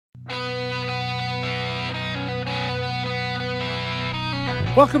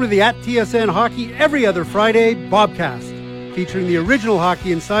Welcome to the TSN Hockey Every Other Friday Bobcast, featuring the original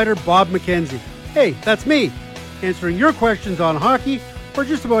hockey insider, Bob McKenzie. Hey, that's me, answering your questions on hockey or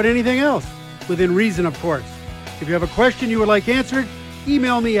just about anything else, within reason, of course. If you have a question you would like answered,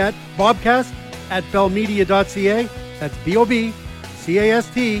 email me at bobcast@bellmedia.ca. That's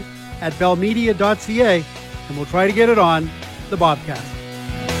BOBCAST at bellmedia.ca, and we'll try to get it on the Bobcast.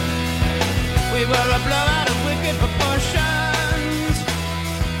 We were a blowout of wicked proportions,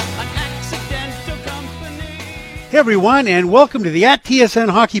 an accidental company. Hey everyone, and welcome to the TSN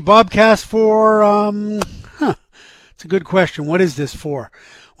Hockey Bobcast for, it's a good question. What is this for?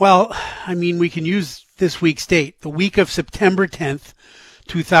 Well, I mean, we can use this week's date, the week of September 10th,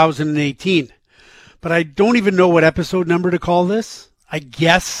 2018. But I don't even know what episode number to call this. I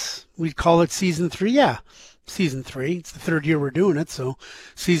guess we'd call it Season 3. Yeah, Season 3. It's the third year we're doing it, so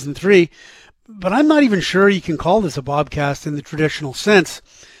Season 3. But I'm not even sure you can call this a Bobcast in the traditional sense.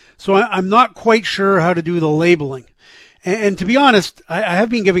 So I'm not quite sure how to do the labeling. And to be honest, I have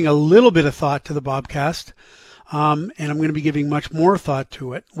been giving a little bit of thought to the Bobcast. And I'm going to be giving much more thought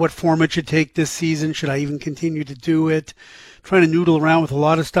to it. What form it should take this season? Should I even continue to do it? Trying to noodle around with a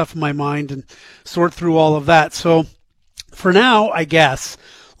lot of stuff in my mind and sort through all of that. So for now, I guess,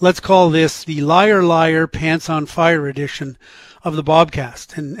 let's call this the Liar Liar Pants on Fire edition of the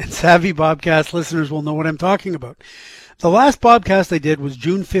Bobcast. And savvy Bobcast listeners will know what I'm talking about. The last Bobcast I did was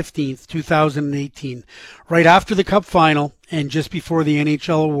June 15th, 2018, right after the Cup final and just before the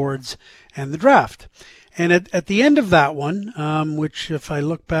NHL awards and the draft. And at the end of that one, which if I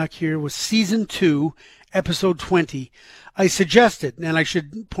look back here was Season 2, Episode 20, I suggested, and I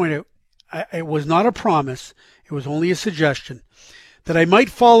should point out, it was not a promise, it was only a suggestion, that I might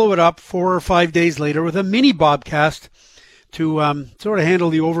follow it up 4 or 5 days later with a mini Bobcast to sort of handle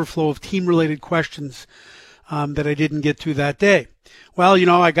the overflow of team-related questions that I didn't get to that day. Well, you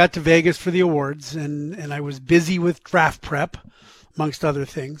know, I got to Vegas for the awards, and I was busy with draft prep, amongst other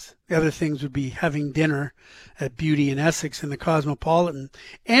things. The other things would be having dinner at Beauty in Essex in the Cosmopolitan.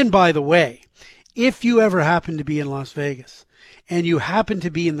 And by the way, if you ever happen to be in Las Vegas and you happen to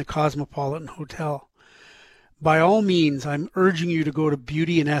be in the Cosmopolitan Hotel, by all means, I'm urging you to go to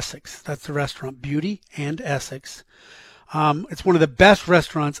Beauty in Essex. That's the restaurant, Beauty and Essex. It's one of the best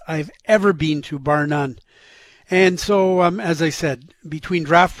restaurants I've ever been to, bar none. And so, as I said, between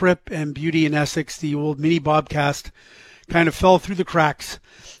draft prep and Beauty in Essex, the old mini Bobcast kind of fell through the cracks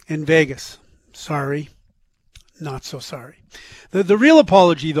in Vegas. Sorry. Not so sorry. The real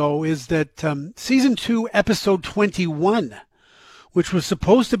apology, though, is that Season 2, Episode 21, which was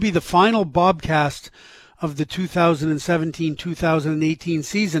supposed to be the final Bobcast of the 2017-2018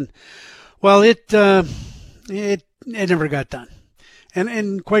 season, well, it never got done.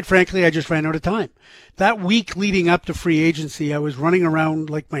 And quite frankly, I just ran out of time. That week leading up to free agency, I was running around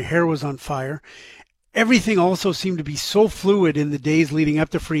like my hair was on fire. Everything also seemed to be so fluid in the days leading up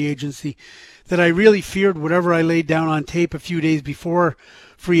to free agency that I really feared whatever I laid down on tape a few days before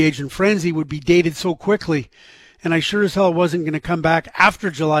free agent frenzy would be dated so quickly. And I sure as hell wasn't going to come back after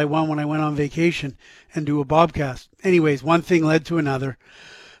July 1 when I went on vacation and do a Bobcast. Anyways, one thing led to another.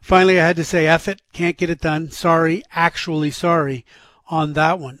 Finally, I had to say, F it, can't get it done. Sorry, actually sorry on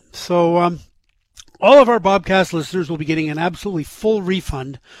that one. So all of our Bobcast listeners will be getting an absolutely full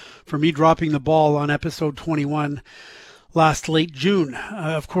refund for me dropping the ball on episode 21 last late June.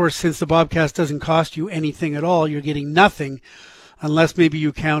 Of course, since the Bobcast doesn't cost you anything at all, you're getting nothing unless maybe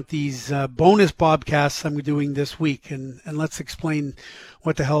you count these bonus Bobcasts I'm doing this week. And let's explain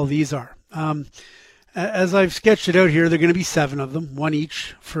what the hell these are. As I've sketched it out here, there are going to be 7 of them, one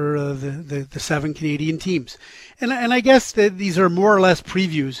each for the 7 Canadian teams. And I guess that these are more or less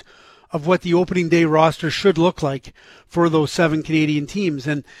previews of what the opening day roster should look like for those 7 Canadian teams.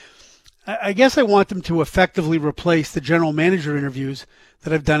 And I guess I want them to effectively replace the general manager interviews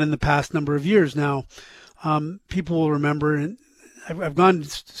that I've done in the past number of years. Now, people will remember, and I've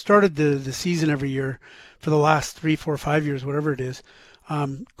started the season every year for the last 3, 4, 5 years, whatever it is,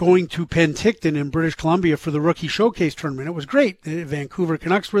 going to Penticton in British Columbia for the Rookie Showcase Tournament. It was great. The Vancouver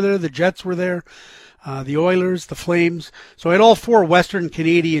Canucks were there. The Jets were there. The Oilers, the Flames. So I had all 4 Western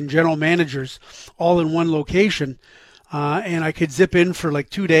Canadian general managers all in one location. And I could zip in for like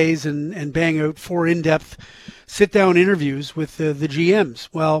 2 days and bang out 4 in-depth sit-down interviews with the GMs.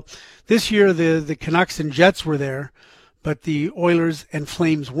 Well, this year the Canucks and Jets were there, but the Oilers and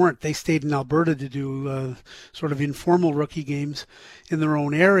Flames weren't. They stayed in Alberta to do sort of informal rookie games in their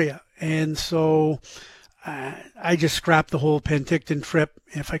own area. And so I just scrapped the whole Penticton trip.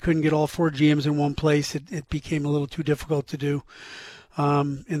 If I couldn't get all 4 GMs in one place, it became a little too difficult to do.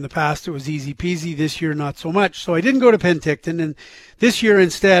 In the past, it was easy peasy. This year, not so much. So I didn't go to Penticton. And this year,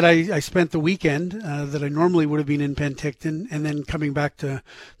 instead, I spent the weekend that I normally would have been in Penticton and then coming back to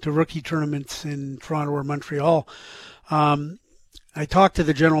rookie tournaments in Toronto or Montreal. I talked to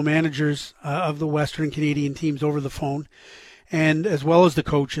the general managers of the Western Canadian teams over the phone, and as well as the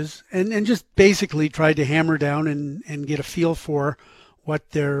coaches, and just basically tried to hammer down and get a feel for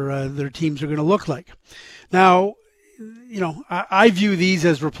what their teams are going to look like. Now, I view these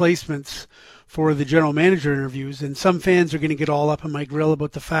as replacements for the general manager interviews, and some fans are going to get all up on my grill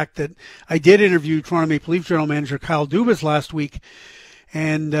about the fact that I did interview Toronto Maple Leafs general manager Kyle Dubas last week,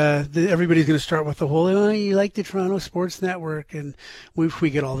 and everybody's going to start with the whole, you like the Toronto Sports Network, and we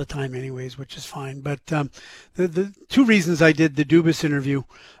get all the time anyways, which is fine. But the two reasons I did the Dubas interview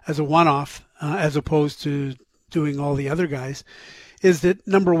as a one-off, as opposed to doing all the other guys, is that,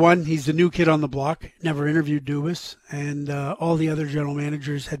 number one, he's the new kid on the block, never interviewed Dubas, and all the other general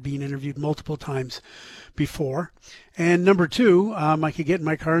managers had been interviewed multiple times before. And number two, I could get in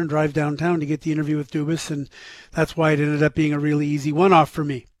my car and drive downtown to get the interview with Dubas, and that's why it ended up being a really easy one-off for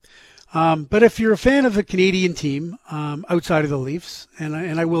me. But if you're a fan of a Canadian team outside of the Leafs, and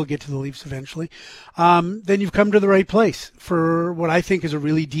I will get to the Leafs eventually, then you've come to the right place for what I think is a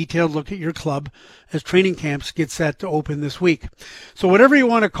really detailed look at your club as training camps get set to open this week. So whatever you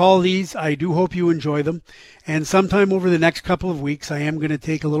want to call these, I do hope you enjoy them. And sometime over the next couple of weeks, I am going to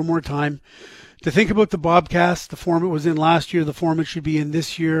take a little more time to think about the Bobcast, the form it was in last year, the form it should be in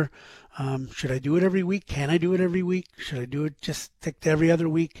this year. Should I do it every week? Can I do it every week? Should I do it just stick to every other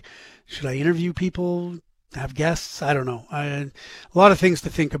week? Should I interview people, have guests? I don't know. A lot of things to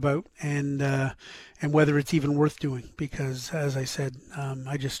think about, and whether it's even worth doing, because as I said,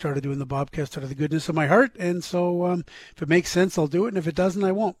 I just started doing the Bobcast out of the goodness of my heart, and so if it makes sense, I'll do it, and if it doesn't,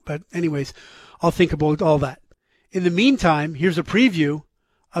 I won't. But anyways, I'll think about all that. In the meantime, here's a preview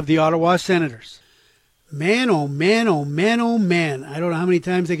of the Ottawa Senators. Man, oh man, oh man, oh man. I don't know how many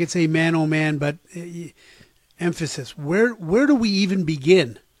times I could say man, oh man, but emphasis. Where do we even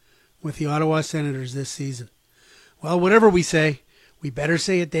begin with the Ottawa Senators this season? Well, whatever we say, we better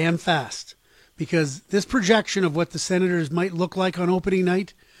say it damn fast, because this projection of what the Senators might look like on opening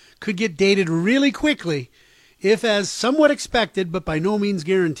night could get dated really quickly if, as somewhat expected but by no means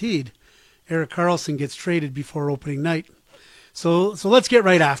guaranteed, Erik Karlsson gets traded before opening night. So let's get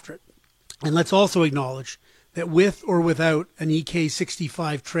right after it. And let's also acknowledge that with or without an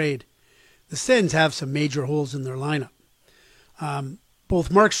EK65 trade, the Sens have some major holes in their lineup. Both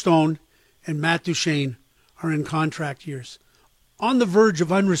Mark Stone and Matt Duchene are in contract years, on the verge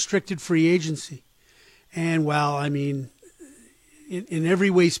of unrestricted free agency. And while, I mean, in every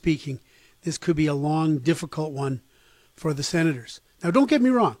way speaking, this could be a long, difficult one for the Senators. Now, don't get me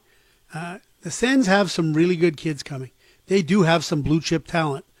wrong. The Sens have some really good kids coming. They do have some blue chip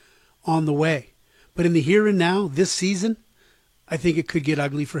talent on the way. But in the here and now, this season, I think it could get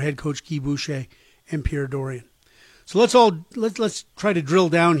ugly for head coach Guy Boucher and Pierre Dorion. So let's try to drill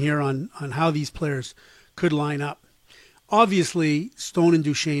down here on how these players could line up. Obviously, Stone and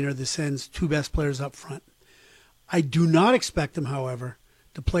Duchene are the Sens' two best players up front. I do not expect them, however,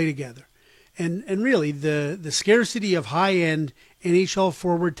 to play together. And really, the scarcity of high-end NHL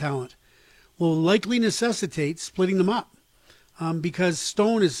forward talent will likely necessitate splitting them up. Because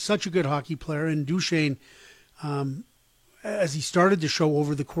Stone is such a good hockey player, and Duchene, as he started to show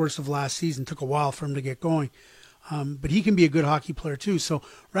over the course of last season, took a while for him to get going. But he can be a good hockey player too. So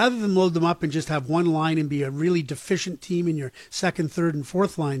rather than load them up and just have one line and be a really deficient team in your second, third, and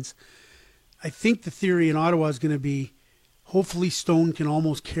fourth lines, I think the theory in Ottawa is going to be hopefully Stone can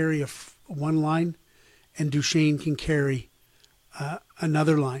almost carry one line and Duchene can carry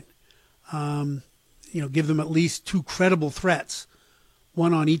another line. Give them at least two credible threats,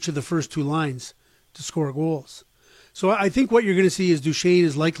 one on each of the first two lines, to score goals. So I think what you're going to see is Duchene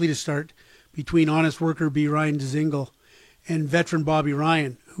is likely to start between honest worker B. Ryan Dzingel and veteran Bobby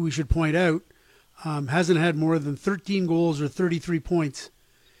Ryan, who we should point out hasn't had more than 13 goals or 33 points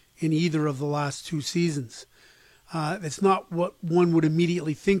in either of the last two seasons. It's not what one would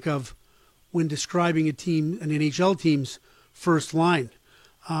immediately think of when describing an NHL team's first line.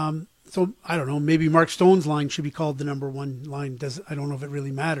 So I don't know, maybe Mark Stone's line should be called the number one line. I don't know if it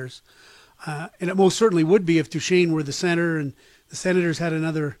really matters. And it most certainly would be if Duchene were the center and the Senators had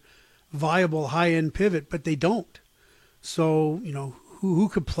another viable high-end pivot, but they don't. So, who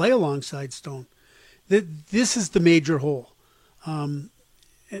could play alongside Stone? This is the major hole. And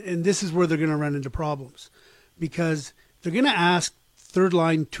this is where they're going to run into problems, because they're going to ask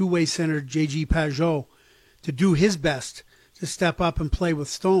third-line two-way center J.G. Pajot to do his best to step up and play with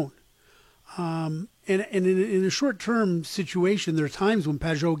Stone. And in a short-term situation, there are times when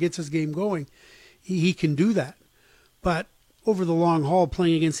Pajot gets his game going, he can do that. But over the long haul,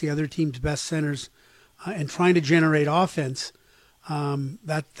 playing against the other team's best centers and trying to generate offense,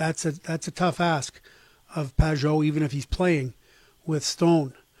 that's a tough ask of Pajot, even if he's playing with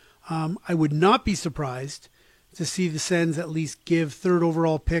Stone. I would not be surprised to see the Sens at least give third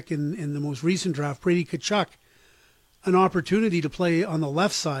overall pick in the most recent draft, Brady Tkachuk, an opportunity to play on the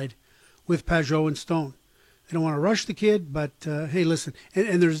left side with Pajot and Stone. They don't want to rush the kid, but hey, listen,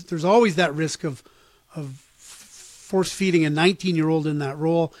 and there's always that risk of force feeding a 19-year-old in that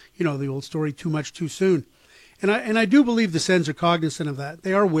role. You know, the old story, too much too soon. And I do believe the Sens are cognizant of that.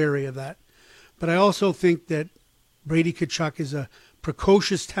 They are wary of that. But I also think that Brady Tkachuk is a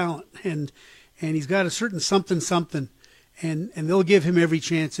precocious talent, and he's got a certain something, and they'll give him every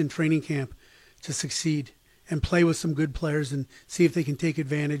chance in training camp to succeed and play with some good players and see if they can take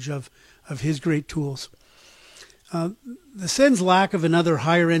advantage of his great tools. The Sens' lack of another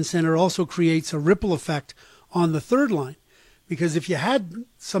higher-end center also creates a ripple effect on the third line, because if you had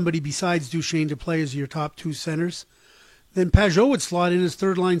somebody besides Duchesne to play as your top two centers, then Pajot would slot in as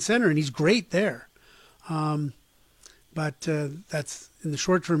third-line center, and he's great there. But that's, in the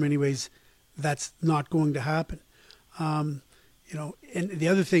short term anyways, that's not going to happen. You know, and the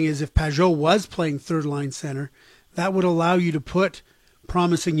other thing is, if Pajot was playing third-line center, that would allow you to put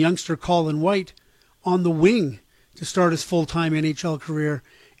promising youngster Colin White on the wing to start his full-time NHL career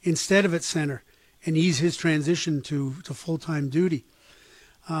instead of at center and ease his transition to full-time duty.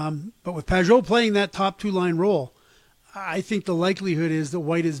 But with Pajot playing that top two-line role, I think the likelihood is that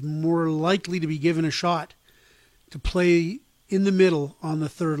White is more likely to be given a shot to play in the middle on the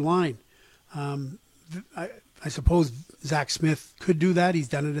third line. I suppose Zach Smith could do that. He's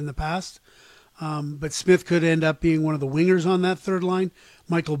done it in the past. But Smith could end up being one of the wingers on that third line.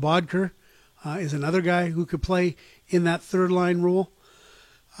 Michael Bodker is another guy who could play in that third line role.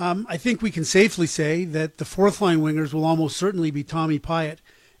 I think we can safely say that the fourth line wingers will almost certainly be Tommy Pyatt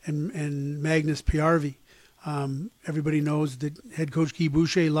and Magnus Piarvi. Everybody knows that head coach Guy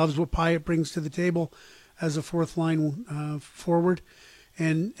Boucher loves what Pyatt brings to the table as a fourth line forward.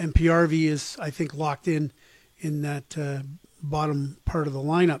 And Piarvi is, I think, locked in that bottom part of the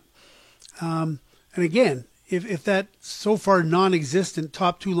lineup. And again, if that so far non-existent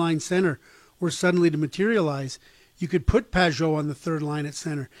top two-line center were suddenly to materialize, you could put Pajot on the third line at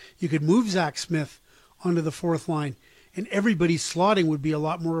center. You could move Zach Smith onto the fourth line, and everybody's slotting would be a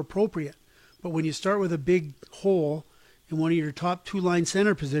lot more appropriate. But when you start with a big hole in one of your top two-line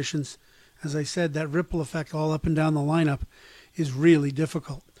center positions, as I said, that ripple effect all up and down the lineup is really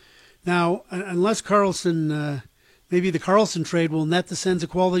difficult. Now, unless Karlsson, maybe the Karlsson trade will net the Sens a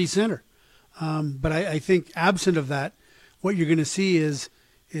quality center. But I think absent of that, what you're going to see is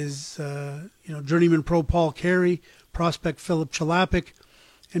journeyman pro Paul Carey, prospect Philip Chalapik,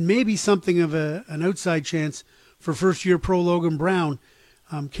 and maybe something of an outside chance for first-year pro Logan Brown.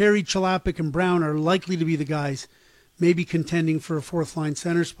 Carey, Chalapik, and Brown are likely to be the guys maybe contending for a fourth-line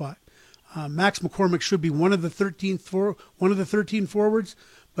center spot. Max McCormick should be one of the 13 forwards,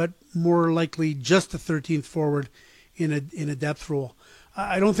 but more likely just the 13th forward in a depth role.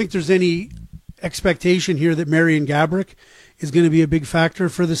 I don't think there's any expectation here that Marian Gaborik is going to be a big factor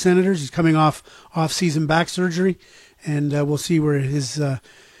for the Senators. He's coming off off-season back surgery, and we'll see where his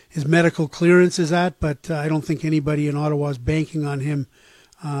medical clearance is at. But I don't think anybody in Ottawa is banking on him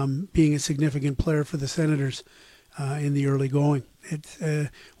being a significant player for the Senators in the early going.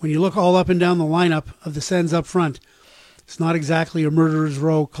 When you look all up and down the lineup of the Sens up front, it's not exactly a murderer's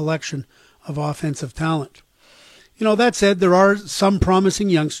row collection of offensive talent. You know, that said, there are some promising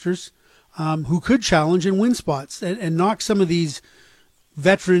youngsters who could challenge and win spots and knock some of these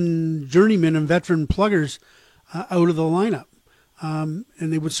veteran journeymen and veteran pluggers out of the lineup. And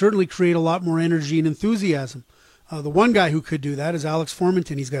they would certainly create a lot more energy and enthusiasm. The one guy who could do that is Alex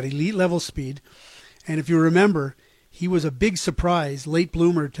Formenton. He's got elite level speed. And if you remember, he was a big surprise, late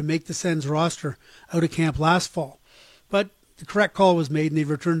bloomer, to make the Sens roster out of camp last fall. But the correct call was made, and they've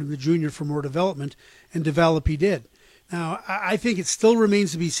returned him to junior for more development, and develop he did. Now, I think it still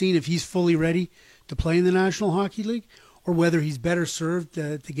remains to be seen if he's fully ready to play in the National Hockey League, or whether he's better served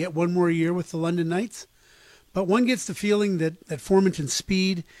to get one more year with the London Knights. But one gets the feeling that Formenton's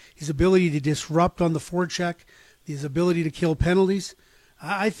speed, his ability to disrupt on the forecheck, his ability to kill penalties,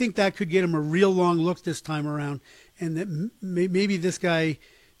 I think that could get him a real long look this time around, and that maybe this guy,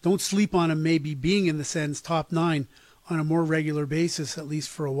 don't sleep on him maybe being in the Sens top 9 on a more regular basis, at least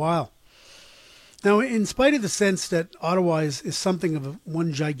for a while. Now, in spite of the sense that Ottawa is something of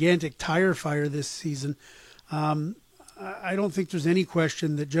one gigantic tire fire this season, I don't think there's any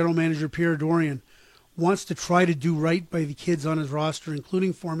question that General Manager Pierre Dorion wants to try to do right by the kids on his roster,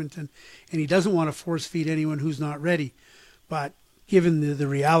 including Formanton, and he doesn't want to force feed anyone who's not ready. But given the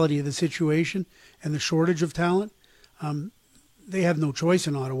reality of the situation and the shortage of talent, they have no choice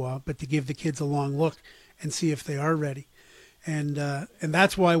in Ottawa but to give the kids a long look and see if they are ready. And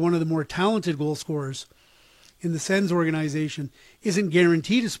that's why one of the more talented goal scorers in the Sens organization isn't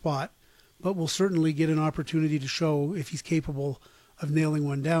guaranteed a spot, but will certainly get an opportunity to show if he's capable of nailing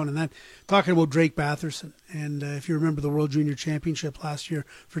one down. And that, talking about Drake Batherson, and if you remember the World Junior Championship last year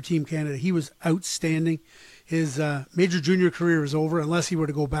for Team Canada, he was outstanding. His major junior career is over unless he were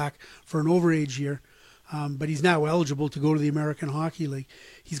to go back for an overage year. But he's now eligible to go to the American Hockey League.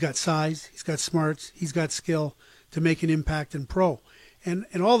 He's got size, he's got smarts, he's got skill to make an impact in pro. And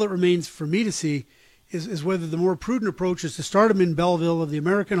all that remains for me to see is whether the more prudent approach is to start him in Belleville of the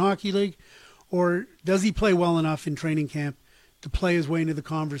American Hockey League, or does he play well enough in training camp to play his way into the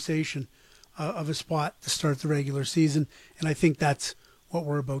conversation of a spot to start the regular season. And I think that's what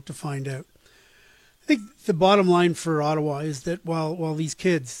we're about to find out. I think the bottom line for Ottawa is that while these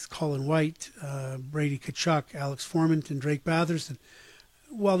kids, Colin White, Brady Tkachuk, Alex Formanton, Drake Batherson,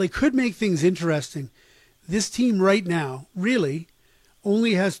 while they could make things interesting, this team right now really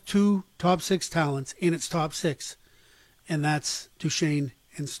only has 2 top 6 talents in its top 6, and that's Duchesne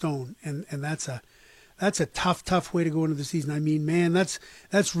and Stone. And that's a tough way to go into the season. I mean, man,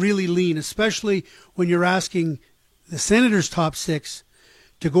 that's really lean, especially when you're asking the Senators' top 6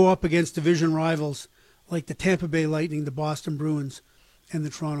 to go up against division rivals like the Tampa Bay Lightning, the Boston Bruins, and the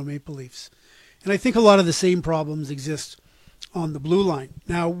Toronto Maple Leafs. And I think a lot of the same problems exist on the blue line.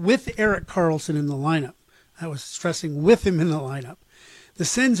 Now, with Erik Karlsson in the lineup, I was stressing with him in the lineup, the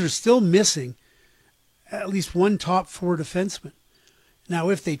Sens are still missing at least one top 4 defenseman. Now,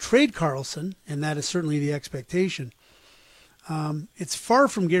 if they trade Karlsson, and that is certainly the expectation, it's far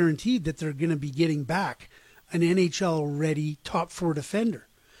from guaranteed that they're going to be getting back an NHL-ready top 4 defender.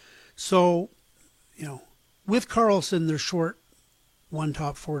 So, with Karlsson, they're short 1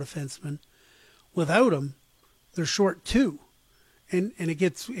 top 4 defenseman. Without him, they're short 2, and it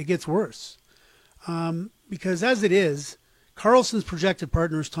gets worse. Because as it is, Karlsson's projected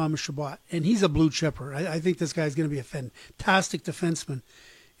partner is Thomas Chabot, and he's a blue chipper. I think this guy's going to be a fantastic defenseman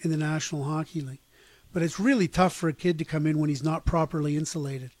in the National Hockey League. But it's really tough for a kid to come in when he's not properly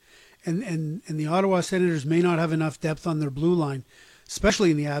insulated. And the Ottawa Senators may not have enough depth on their blue line,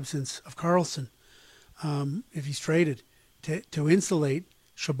 especially in the absence of Karlsson, if he's traded, to insulate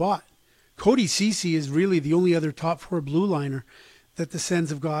Chabot. Cody Ceci is really the only other top 4 blue liner that the Sens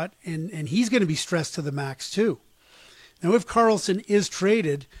have got, and he's going to be stressed to the max too. Now, if Karlsson is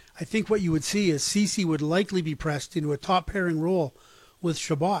traded, I think what you would see is Ceci would likely be pressed into a top pairing role with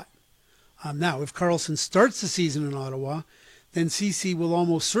Chabot. Now, if Karlsson starts the season in Ottawa, then Ceci will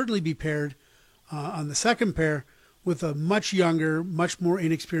almost certainly be paired on the second pair with a much younger, much more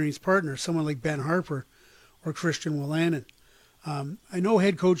inexperienced partner, someone like Ben Harper or Christian Wolanin. I know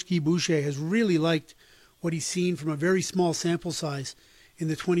head coach Guy Boucher has really liked what he's seen from a very small sample size in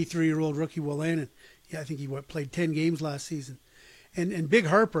the 23-year-old rookie Wolanin. Yeah, I think he played 10 games last season. And Big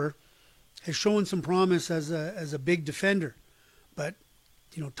Harper has shown some promise as a big defender. But,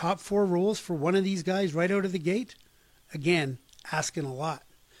 top 4 roles for one of these guys right out of the gate, again, asking a lot.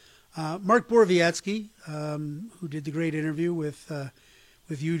 Mark Borowiecki, who did the great interview with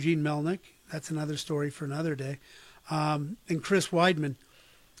Eugene Melnick, that's another story for another day, and Chris Weidman,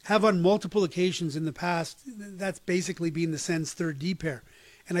 have on multiple occasions in the past, that's basically been the Sens' third D pair.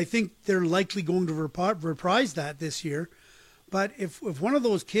 And I think they're likely going to reprise that this year. But if one of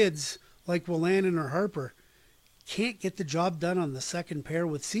those kids, like Wolanin or Harper, can't get the job done on the second pair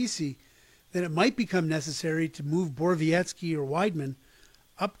with Ceci, then it might become necessary to move Borowiecki or Weidman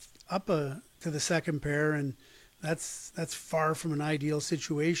up to the second pair, and that's far from an ideal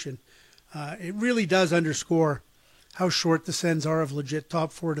situation. It really does underscore how short the Sens are of legit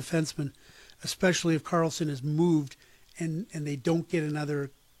top 4 defensemen, especially if Karlsson is moved and they don't get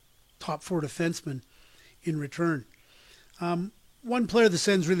another top 4 defenseman in return. One player the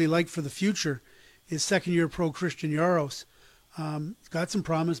Sens really like for the future is second-year pro Christian Jaros. He's got some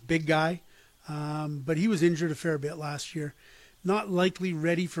promise, big guy, but he was injured a fair bit last year. Not likely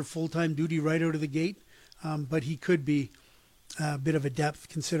ready for full-time duty right out of the gate, but he could be a bit of a depth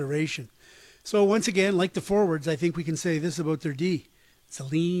consideration. So once again, like the forwards, I think we can say this about their D. It's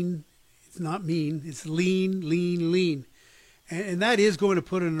lean, it's not mean, it's lean. And that is going to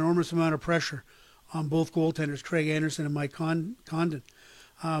put an enormous amount of pressure on both goaltenders, Craig Anderson and Mike Condon.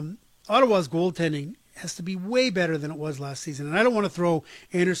 Ottawa's goaltending has to be way better than it was last season. And I don't want to throw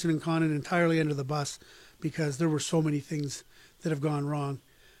Anderson and Condon entirely under the bus because there were so many things that have gone wrong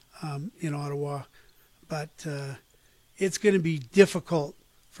in Ottawa but it's going to be difficult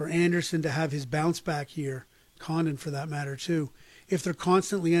for Anderson to have his bounce back year, Condon for that matter too, if they're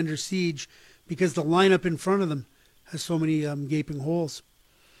constantly under siege because the lineup in front of them has so many gaping holes.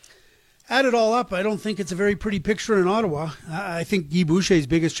 Add it all up, I don't think it's a very pretty picture in Ottawa. I think Guy Boucher's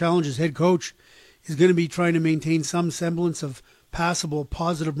biggest challenge as head coach is going to be trying to maintain some semblance of passable,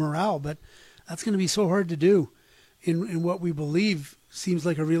 positive morale, but that's going to be so hard to do in what we believe seems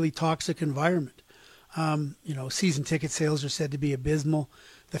like a really toxic environment. Season ticket sales are said to be abysmal.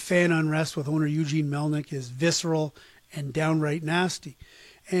 The fan unrest with owner Eugene Melnyk is visceral and downright nasty.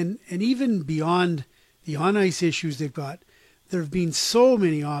 And even beyond the on-ice issues they've got, there have been so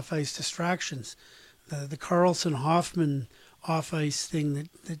many off-ice distractions. The Karlsson-Hoffman off-ice thing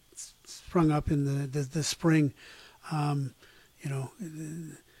that sprung up in the spring.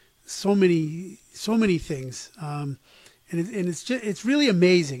 So many things. And it's really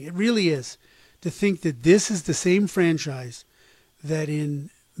amazing. It really is to think that this is the same franchise that in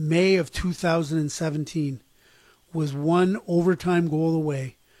May of 2017 was one overtime goal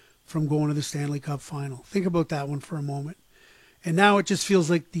away from going to the Stanley Cup final. Think about that one for a moment. And now it just feels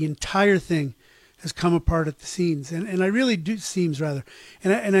like the entire thing has come apart at the seams. And I really do,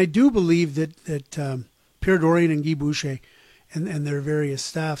 And I do believe that Pierre Dorion and Guy Boucher and their various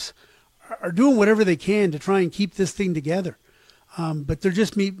staffs are doing whatever they can to try and keep this thing together. But they're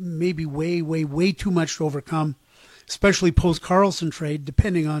just maybe way too much to overcome, especially post-Karlsson trade,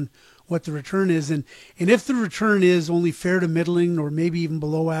 depending on what the return is. And if the return is only fair to middling or maybe even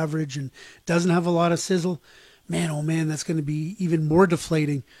below average and doesn't have a lot of sizzle, man, oh man, that's going to be even more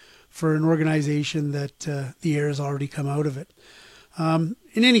deflating for an organization that the air has already come out of it. In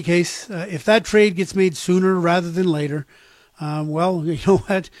any case, if that trade gets made sooner rather than later, well, you know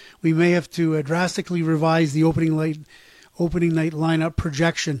what? We may have to drastically revise the opening night lineup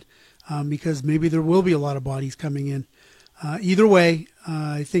projection because maybe there will be a lot of bodies coming in. Either way,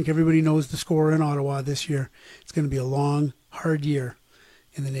 I think everybody knows the score in Ottawa this year. It's going to be a long, hard year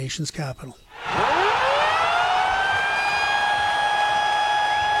in the nation's capital.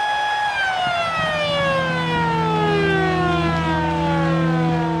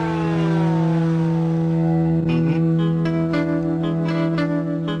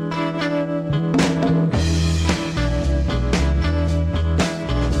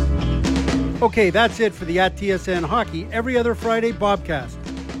 Okay, that's it for the @TSN Hockey Every Other Friday Bobcast.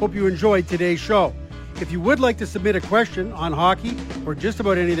 Hope you enjoyed today's show. If you would like to submit a question on hockey or just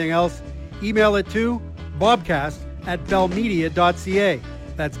about anything else, email it to bobcast@bellmedia.ca.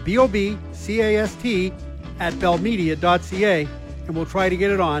 That's BOBCAST @bellmedia.ca, and we'll try to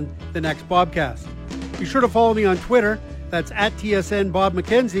get it on the next Bobcast. Be sure to follow me on Twitter. That's @TSN Bob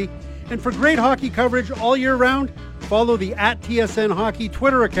McKenzie. And for great hockey coverage all year round, follow the @TSN Hockey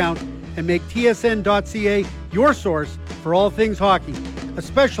Twitter account and make tsn.ca your source for all things hockey,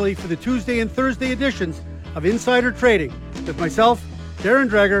 especially for the Tuesday and Thursday editions of Insider Trading with myself, Darren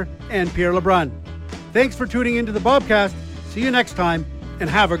Dreger, and Pierre Lebrun. Thanks for tuning into the Bobcast. See you next time, and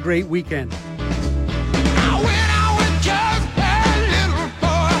have a great weekend.